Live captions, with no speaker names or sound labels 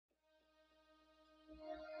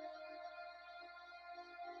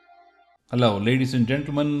Hello, ladies and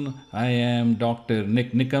gentlemen. I am Dr.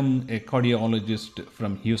 NIK NIKAM, a cardiologist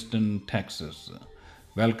from Houston, Texas.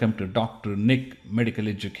 Welcome to Dr. NIK Medical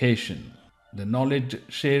Education. The knowledge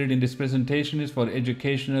shared in this presentation is for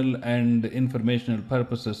educational and informational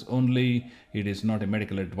purposes only. It is not a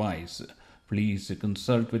medical advice. Please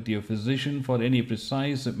consult with your physician for any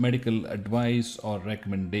precise medical advice or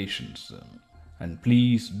recommendations. And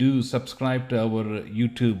please do subscribe to our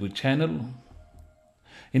YouTube channel.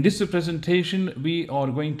 In this presentation, we are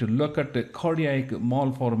going to look at the cardiac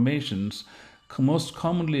malformations most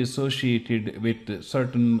commonly associated with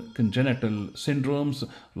certain congenital syndromes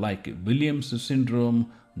like Williams syndrome,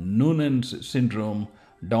 Noonan syndrome,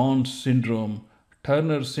 Down syndrome,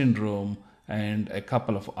 Turner syndrome, and a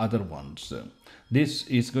couple of other ones. This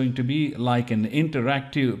is going to be like an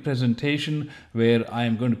interactive presentation where I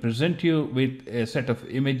am going to present you with a set of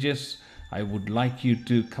images. I would like you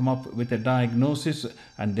to come up with a diagnosis,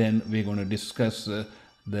 and then we're going to discuss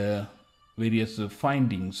the various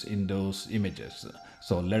findings in those images.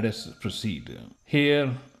 So let us proceed.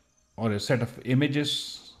 Here are a set of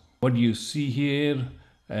images. What do you see here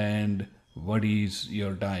and what is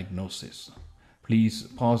your diagnosis? Please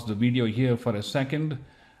pause the video here for a second.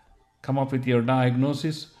 Come up with your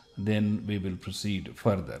diagnosis, then we will proceed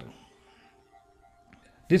further.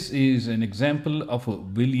 This is an example of a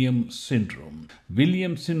Williams syndrome.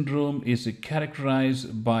 Williams syndrome is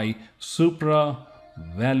characterized by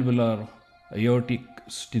supravalvular aortic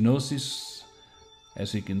stenosis.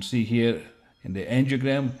 As you can see here in the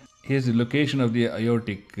angiogram, here's the location of the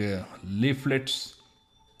aortic leaflets,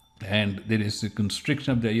 and there is a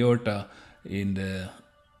constriction of the aorta in the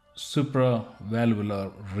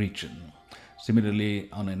supravalvular region. Similarly,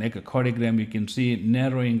 on an echocardiogram, you can see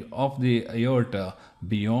narrowing of the aorta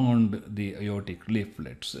beyond the aortic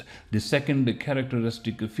leaflets. The second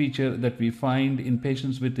characteristic feature that we find in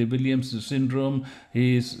patients with the Williams syndrome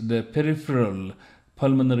is the peripheral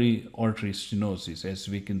pulmonary artery stenosis. As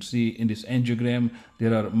we can see in this angiogram,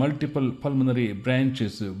 there are multiple pulmonary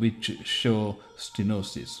branches which show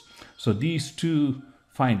stenosis. So these two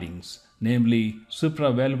findings, namely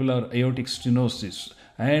supravalvular aortic stenosis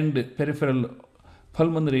and peripheral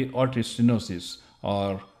pulmonary artery stenosis,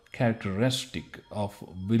 are characteristic of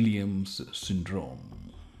Williams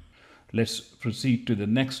syndrome. Let's proceed to the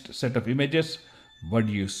next set of images. What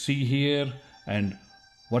do you see here and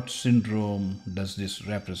what syndrome does this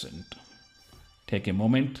represent? Take a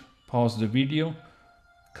moment, pause the video,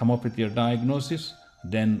 come up with your diagnosis,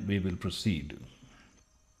 then we will proceed.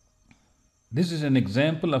 This is an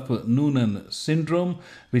example of a Noonan syndrome,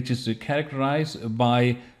 which is characterized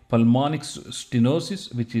by pulmonic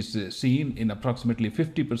stenosis, which is seen in approximately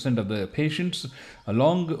 50% of the patients,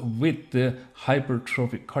 along with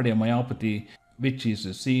hypertrophic cardiomyopathy, which is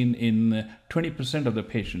seen in 20% of the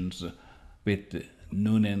patients with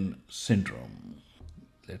Noonan syndrome.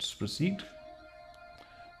 Let's proceed.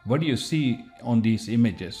 What do you see on these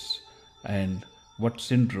images and what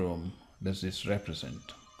syndrome does this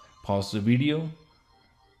represent? Pause the video.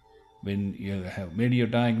 When you have made your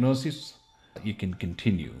diagnosis, you can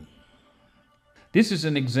continue. This is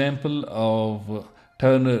an example of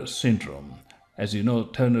Turner syndrome. As you know,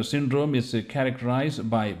 Turner syndrome is characterized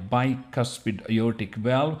by bicuspid aortic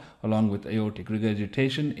valve along with aortic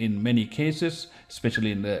regurgitation in many cases,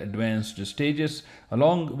 especially in the advanced stages,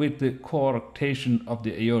 along with the coarctation of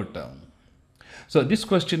the aorta. So this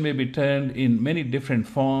question may be turned in many different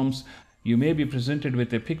forms. You may be presented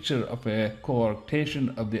with a picture of a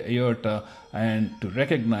coarctation of the aorta and to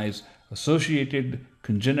recognize associated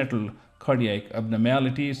congenital cardiac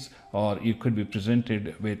abnormalities, or you could be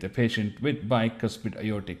presented with a patient with bicuspid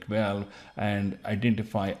aortic valve and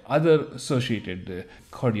identify other associated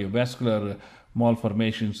cardiovascular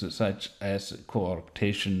malformations such as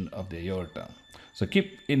coarctation of the aorta. So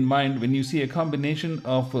keep in mind, when you see a combination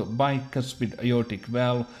of bicuspid aortic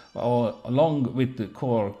valve or along with the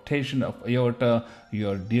coarctation of aorta, you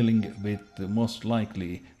are dealing with most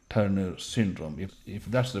likely Turner syndrome, if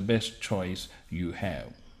that's the best choice you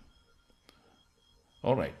have.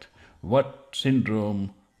 All right, what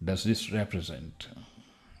syndrome does this represent?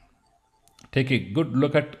 Take a good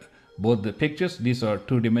look at both the pictures. These are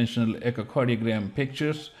two-dimensional echocardiogram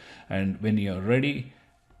pictures, and when you are ready,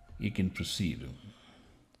 you can proceed.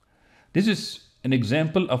 This is an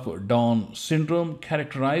example of Down syndrome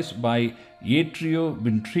characterized by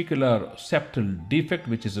atrioventricular septal defect,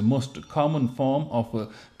 which is the most common form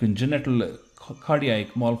of congenital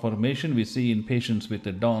cardiac malformation we see in patients with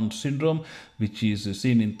the Down syndrome, which is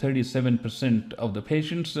seen in 37% of the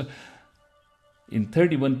patients. In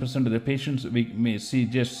 31% of the patients, we may see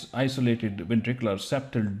just isolated ventricular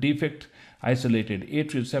septal defect. Isolated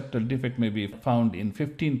atrial septal defect may be found in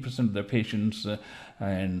 15% of the patients,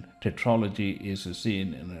 and tetralogy is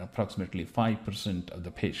seen in approximately 5% of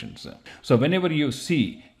the patients. So whenever you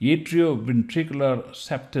see atrioventricular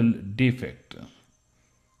septal defect,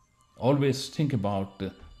 always think about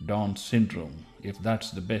Down syndrome, if that's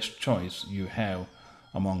the best choice you have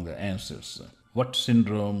among the answers. What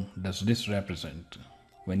syndrome does this represent?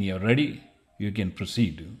 When you're ready, you can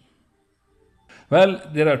proceed. Well,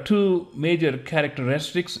 there are two major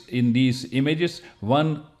characteristics in these images.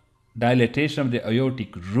 One, dilatation of the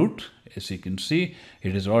aortic root. As you can see,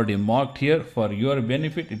 it is already marked here for your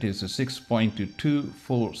benefit. It is a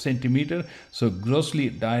 6.24 centimeter. So grossly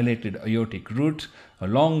dilated aortic root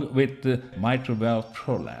along with the mitral valve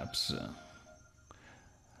prolapse.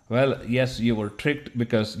 Well, yes, you were tricked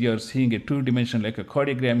because you're seeing a two-dimensional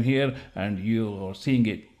echocardiogram here and you are seeing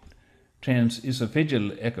a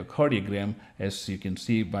transesophageal echocardiogram, as you can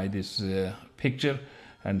see by this picture.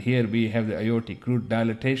 And here we have the aortic root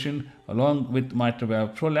dilatation along with mitral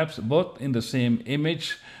valve prolapse, both in the same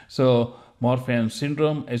image. So Marfan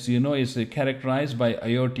syndrome, as you know, is characterized by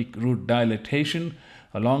aortic root dilatation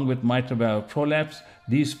along with mitral valve prolapse.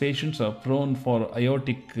 These patients are prone for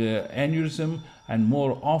aortic aneurysm, and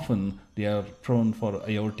more often they are prone for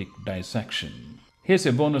aortic dissection. Here's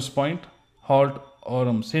a bonus point: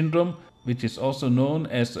 Halt-Oram syndrome, which is also known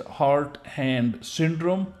as heart-hand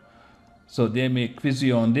syndrome. So they may quiz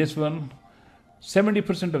you on this one.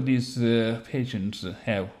 70% of these patients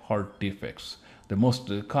have heart defects. The most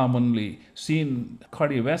commonly seen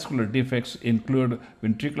cardiovascular defects include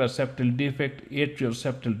ventricular septal defect, atrial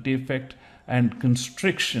septal defect, and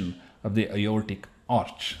constriction of the aortic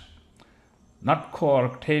arch. Not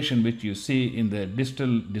coarctation, which you see in the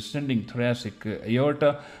distal descending thoracic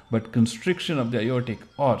aorta, but constriction of the aortic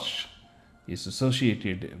arch is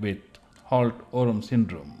associated with Halt-Oram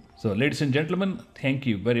syndrome. So ladies and gentlemen, thank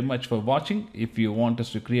you very much for watching. If you want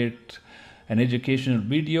us to create an educational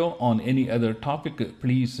video on any other topic,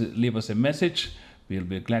 please leave us a message. We'll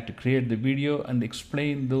be glad to create the video and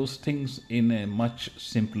explain those things in a much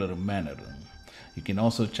simpler manner. You can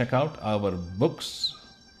also check out our books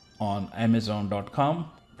on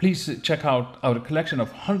Amazon.com. Please check out our collection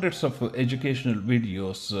of hundreds of educational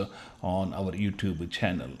videos on our YouTube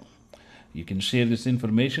channel. You can share this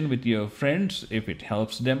information with your friends if it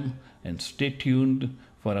helps them, and stay tuned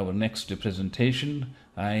for our next presentation.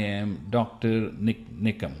 I am Dr. NIK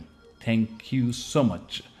NIKAM. Thank you so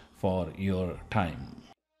much for your time.